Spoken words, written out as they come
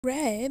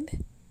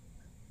read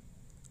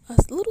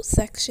a little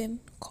section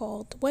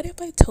called "What If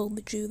I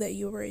Told You That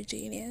You Were a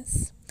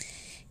Genius?"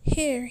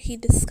 Here he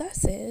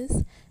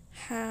discusses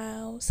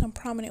how some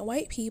prominent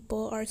white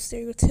people are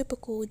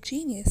stereotypical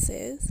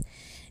geniuses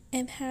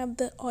and have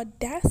the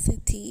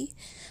audacity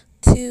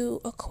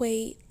to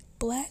equate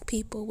black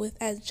people with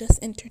as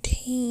just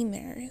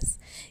entertainers.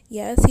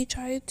 Yes, he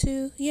tried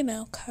to,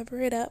 cover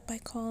it up by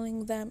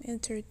calling them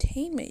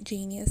entertainment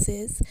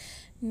geniuses.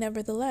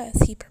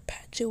 Nevertheless, he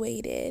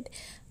perpetuated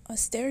a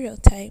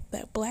stereotype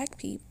that black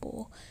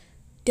people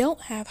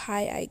don't have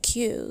high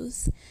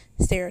IQs,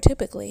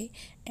 stereotypically,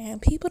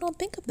 and people don't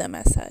think of them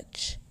as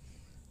such.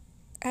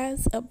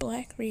 As a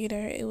black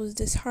reader, it was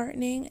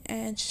disheartening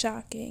and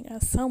shocking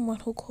as someone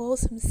who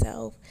calls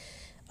himself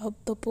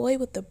the boy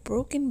with the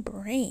broken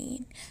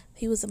brain.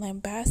 He was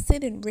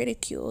lambasted and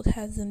ridiculed,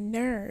 has the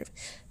nerve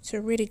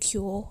to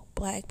ridicule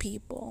black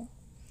people.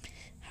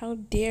 How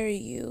dare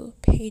you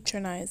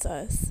patronize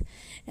us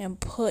and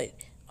put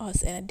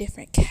us in a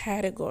different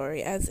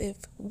category as if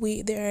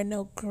there are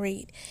no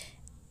great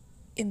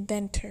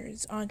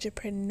inventors,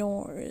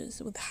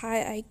 entrepreneurs with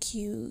high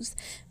IQs.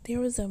 There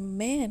was a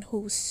man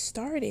who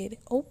started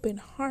open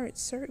heart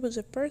surgery, was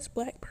the first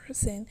black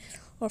person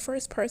or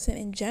first person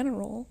in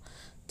general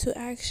to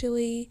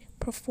actually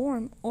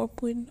perform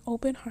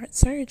open heart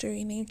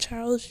surgery, named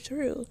Charles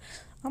Drew.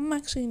 I'm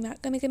actually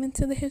not going to get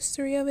into the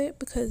history of it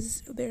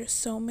because there's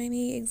so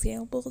many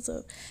examples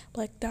of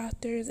black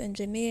doctors,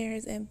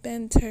 engineers,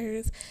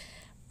 inventors,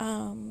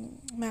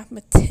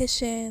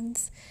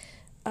 mathematicians.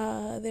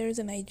 There's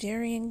a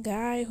Nigerian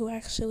guy who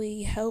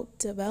actually helped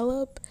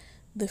develop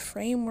the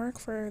framework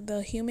for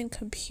the human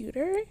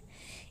computer,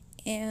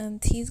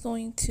 and he's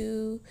going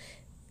to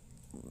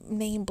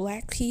name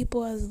black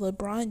people as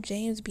LeBron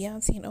James,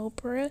 Beyonce, and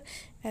Oprah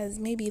as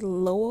maybe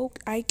low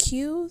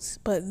IQs,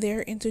 but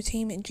they're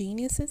entertainment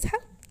geniuses. How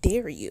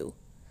dare you?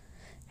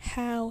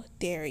 How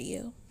dare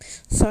you?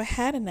 So I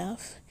had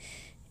enough,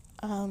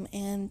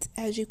 and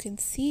as you can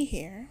see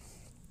here,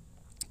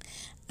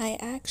 I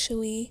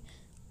actually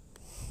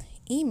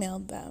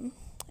emailed them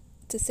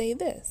to say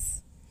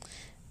this.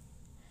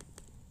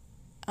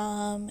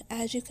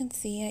 As you can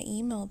see, I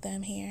emailed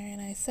them here and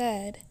I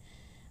said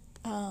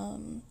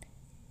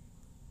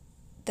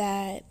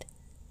that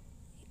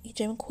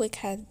Jim Kwik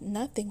had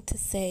nothing to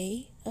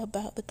say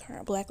about the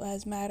current Black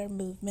Lives Matter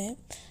movement.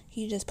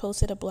 He just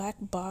posted a black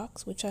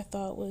box, which I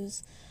thought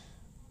was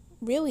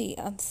really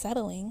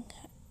unsettling.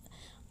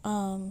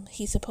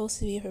 He's supposed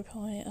to be a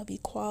proponent of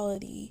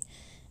equality,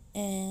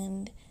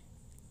 but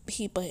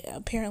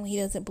apparently he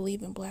doesn't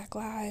believe in black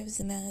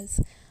lives. And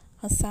as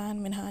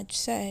Hassan Minhaj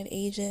said,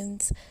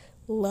 Asians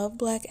love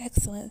black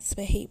excellence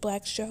but hate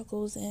black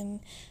struggles and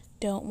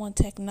don't want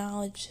to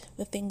acknowledge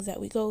the things that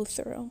we go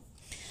through.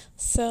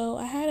 So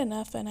I had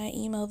enough and I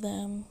emailed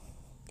them.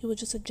 It was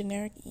just a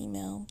generic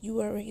email.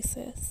 You are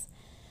racist.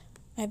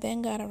 I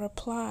then got a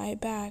reply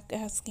back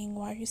asking,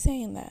 why are you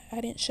saying that? I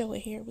didn't show it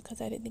here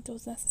because I didn't think it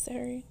was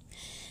necessary.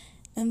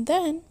 And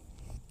then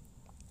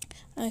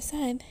I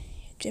said,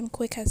 Jim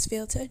Kwik has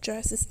failed to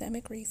address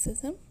systemic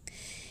racism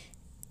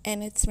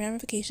and its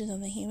ramifications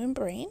on the human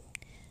brain.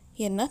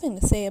 He had nothing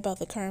to say about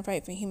the current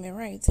fight for human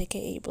rights,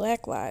 aka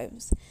Black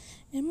Lives.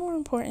 And more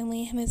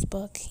importantly, in his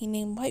book, he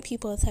named white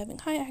people as having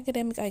high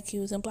academic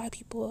IQs and black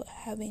people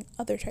having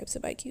other types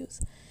of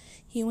IQs.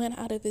 He went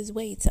out of his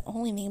way to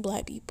only name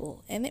black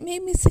people, and it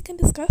made me sick and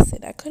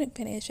disgusted. I couldn't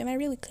finish, and I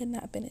really could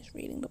not finish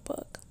reading the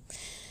book.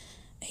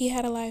 He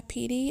had a live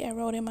PD. I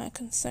wrote in my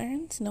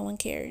concerns. No one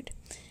cared.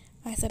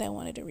 I said I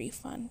wanted a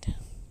refund.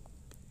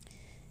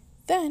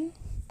 Then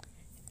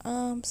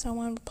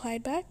someone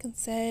replied back and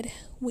said,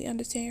 we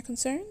understand your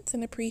concerns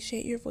and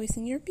appreciate your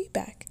voicing your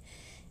feedback.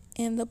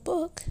 In the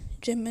book,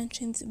 Jim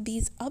mentions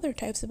these other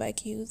types of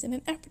IQs in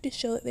an effort to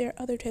show that there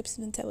are other types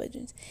of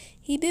intelligence.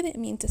 He didn't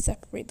mean to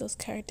separate those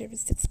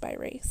characteristics by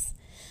race.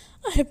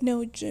 I have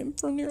known Jim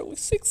for nearly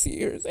 6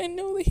 years and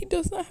know that he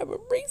does not have a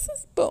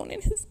racist bone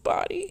in his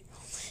body.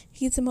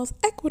 He's the most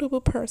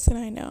equitable person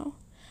I know.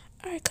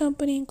 Our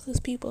company includes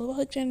people of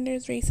all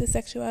genders, races,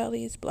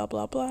 sexualities, blah,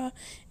 blah, blah,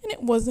 and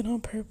it wasn't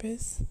on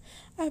purpose.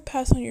 I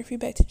pass on your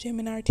feedback to Jim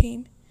and our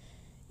team.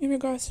 In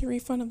regards to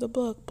refund of the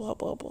book, blah,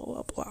 blah, blah,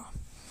 blah, blah.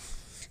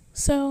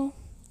 So,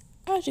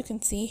 as you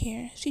can see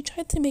here, she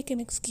tried to make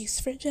an excuse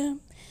for Jim,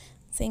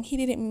 saying he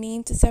didn't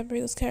mean to separate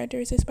those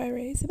characteristics by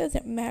race. It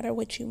doesn't matter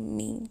what you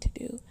mean to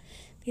do.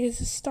 There's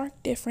a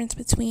stark difference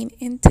between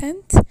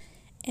intent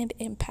and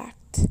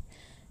impact.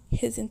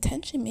 His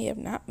intention may have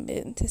not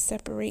been to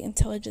separate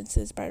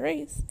intelligences by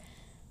race,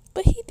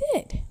 but he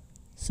did.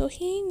 So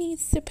he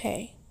needs to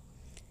pay.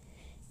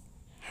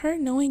 Her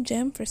knowing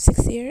Jim for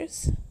 6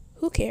 years,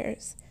 who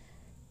cares?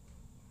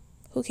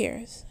 Who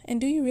cares? And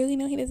do you really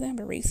know he doesn't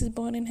have a racist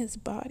bone in his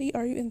body?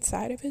 Are you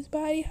inside of his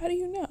body? How do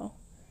you know?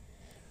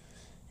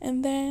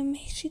 And then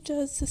she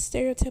does the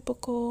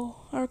stereotypical,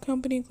 our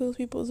company includes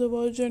people of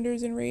all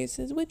genders and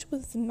races, which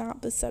was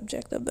not the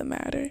subject of the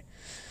matter.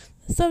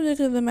 The subject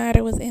of the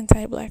matter was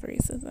anti-black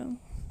racism.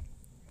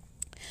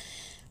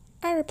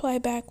 I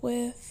replied back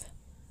with,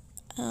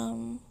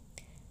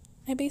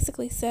 I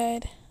basically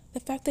said, the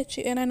fact that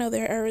you, and I know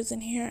there are errors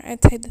in here, I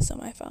typed this on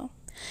my phone.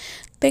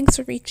 Thanks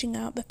for reaching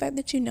out. The fact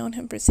that you've known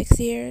him for 6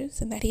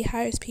 years and that he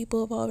hires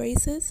people of all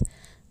races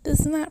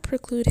does not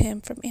preclude him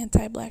from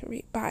anti-black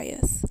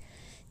bias.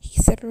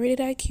 He separated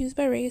IQs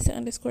by race to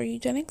underscore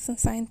eugenics and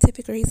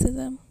scientific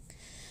racism.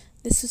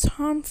 This is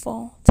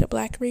harmful to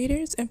black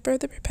readers and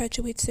further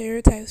perpetuates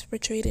stereotypes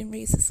portrayed in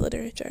racist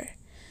literature.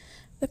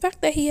 The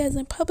fact that he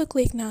hasn't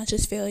publicly acknowledged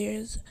his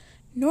failures,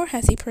 nor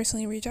has he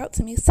personally reached out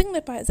to me,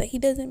 signifies that he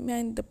doesn't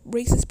mind the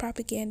racist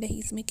propaganda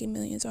he's making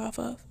millions off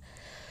of.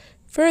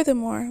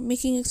 Furthermore,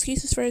 making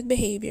excuses for his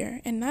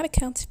behavior and not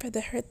accounting for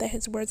the hurt that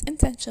his words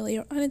intentionally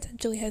or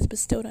unintentionally has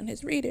bestowed on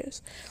his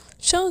readers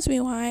shows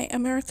me why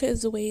America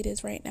is the way it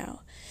is right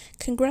now.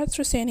 Congrats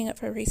for standing up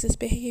for racist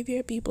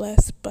behavior. Be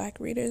blessed. Black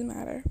Readers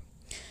Matter.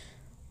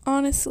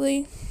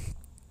 Honestly,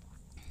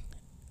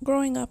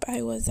 growing up,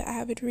 I was an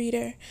avid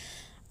reader.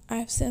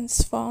 I've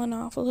since fallen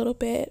off a little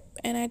bit,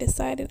 and I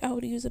decided I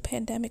would use a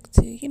pandemic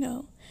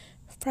to,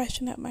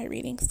 freshen up my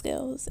reading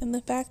skills. And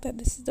the fact that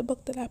this is the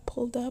book that I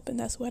pulled up and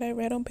that's what I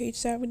read on page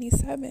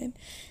 77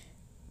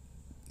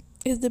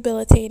 is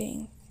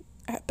debilitating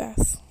at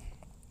best.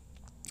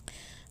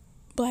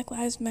 Black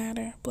Lives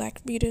Matter,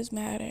 Black Readers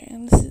Matter,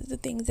 and this is the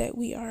things that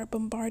we are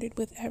bombarded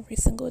with every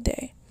single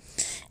day.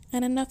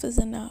 And enough is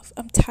enough.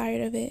 I'm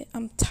tired of it.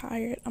 I'm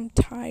tired.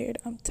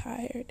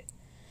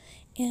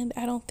 And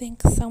I don't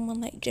think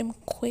someone like Jim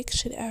Kwik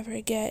should ever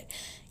get,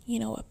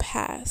 a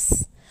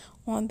pass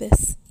on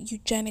this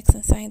eugenics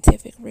and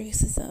scientific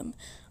racism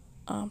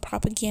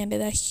propaganda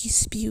that he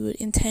spewed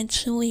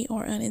intentionally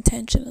or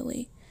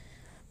unintentionally.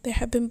 There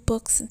have been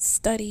books and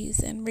studies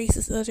and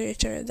racist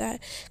literature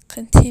that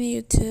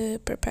continue to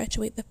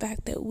perpetuate the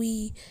fact that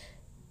we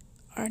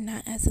are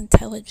not as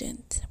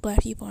intelligent.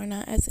 Black people are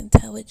not as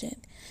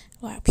intelligent.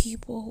 Black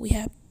people, we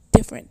have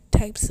different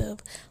types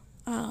of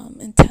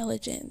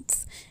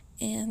intelligence.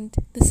 And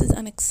this is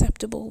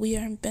unacceptable. We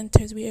are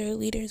inventors, we are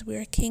leaders, we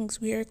are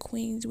kings, we are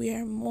queens, we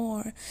are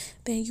more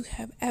than you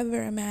have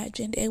ever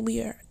imagined. And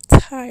we are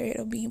tired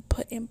of being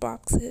put in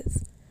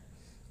boxes.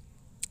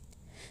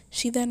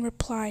 She then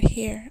replied,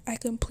 here, I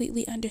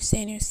completely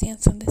understand your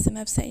stance on this and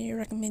I've sent your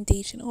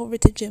recommendation over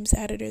to Jim's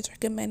editors,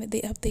 recommended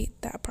they update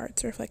that part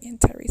to reflect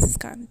anti-racist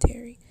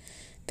commentary.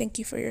 Thank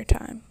you for your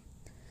time.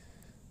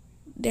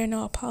 There are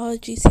no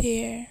apologies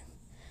here,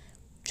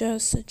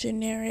 just a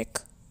generic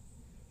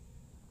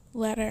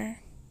letter.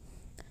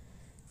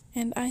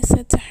 And I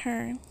said to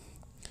her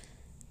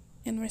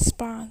in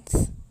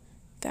response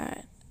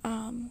that,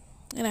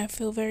 and I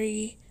feel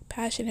very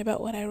passionate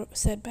about what I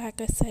said back.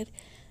 I said,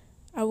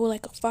 I would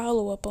like a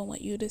follow-up on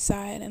what you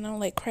decide, and I don't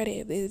like credit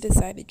if they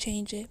decide to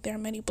change it. There are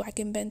many black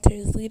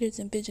inventors, leaders,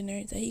 and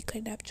visionaries that he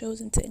could have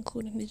chosen to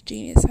include in his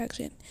genius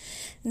section.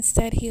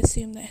 Instead, he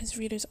assumed that his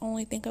readers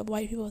only think of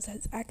white people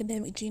as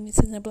academic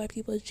geniuses and black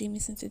people as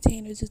genius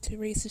entertainers due to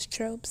racist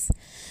tropes.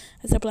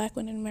 As a black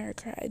woman in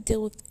America, I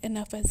deal with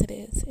enough as it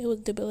is. It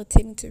was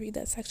debilitating to read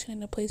that section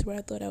in a place where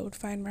I thought I would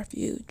find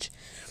refuge.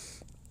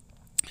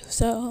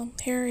 So,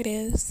 here it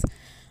is.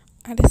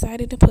 I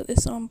decided to put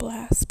this on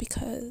blast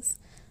because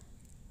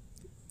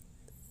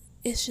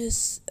it's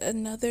just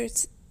another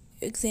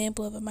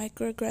example of a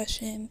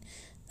microaggression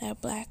that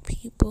black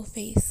people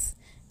face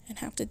and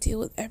have to deal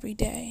with every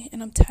day.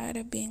 And I'm tired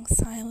of being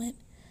silent.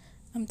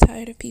 I'm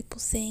tired of people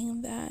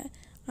saying that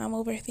I'm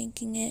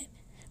overthinking it,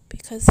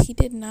 because he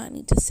did not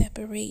need to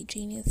separate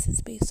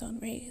geniuses based on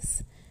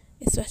race,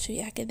 especially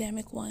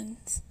academic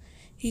ones.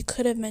 He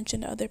could have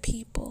mentioned other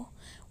people.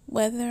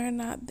 Whether or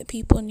not the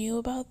people knew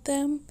about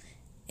them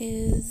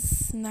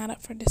is not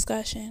up for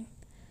discussion.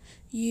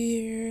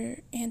 Your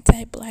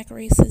anti-black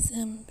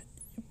racism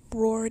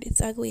roared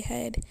its ugly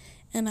head,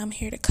 and I'm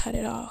here to cut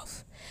it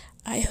off.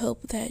 I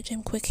hope that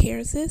Jim Kwik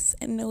hears this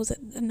and knows that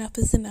enough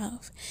is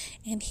enough,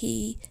 and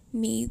he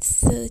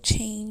needs to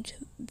change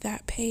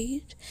that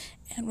page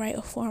and write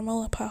a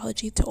formal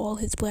apology to all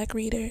his black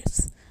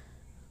readers.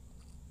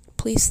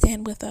 Please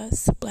stand with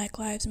us. Black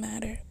Lives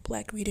Matter.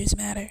 Black Readers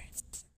Matter.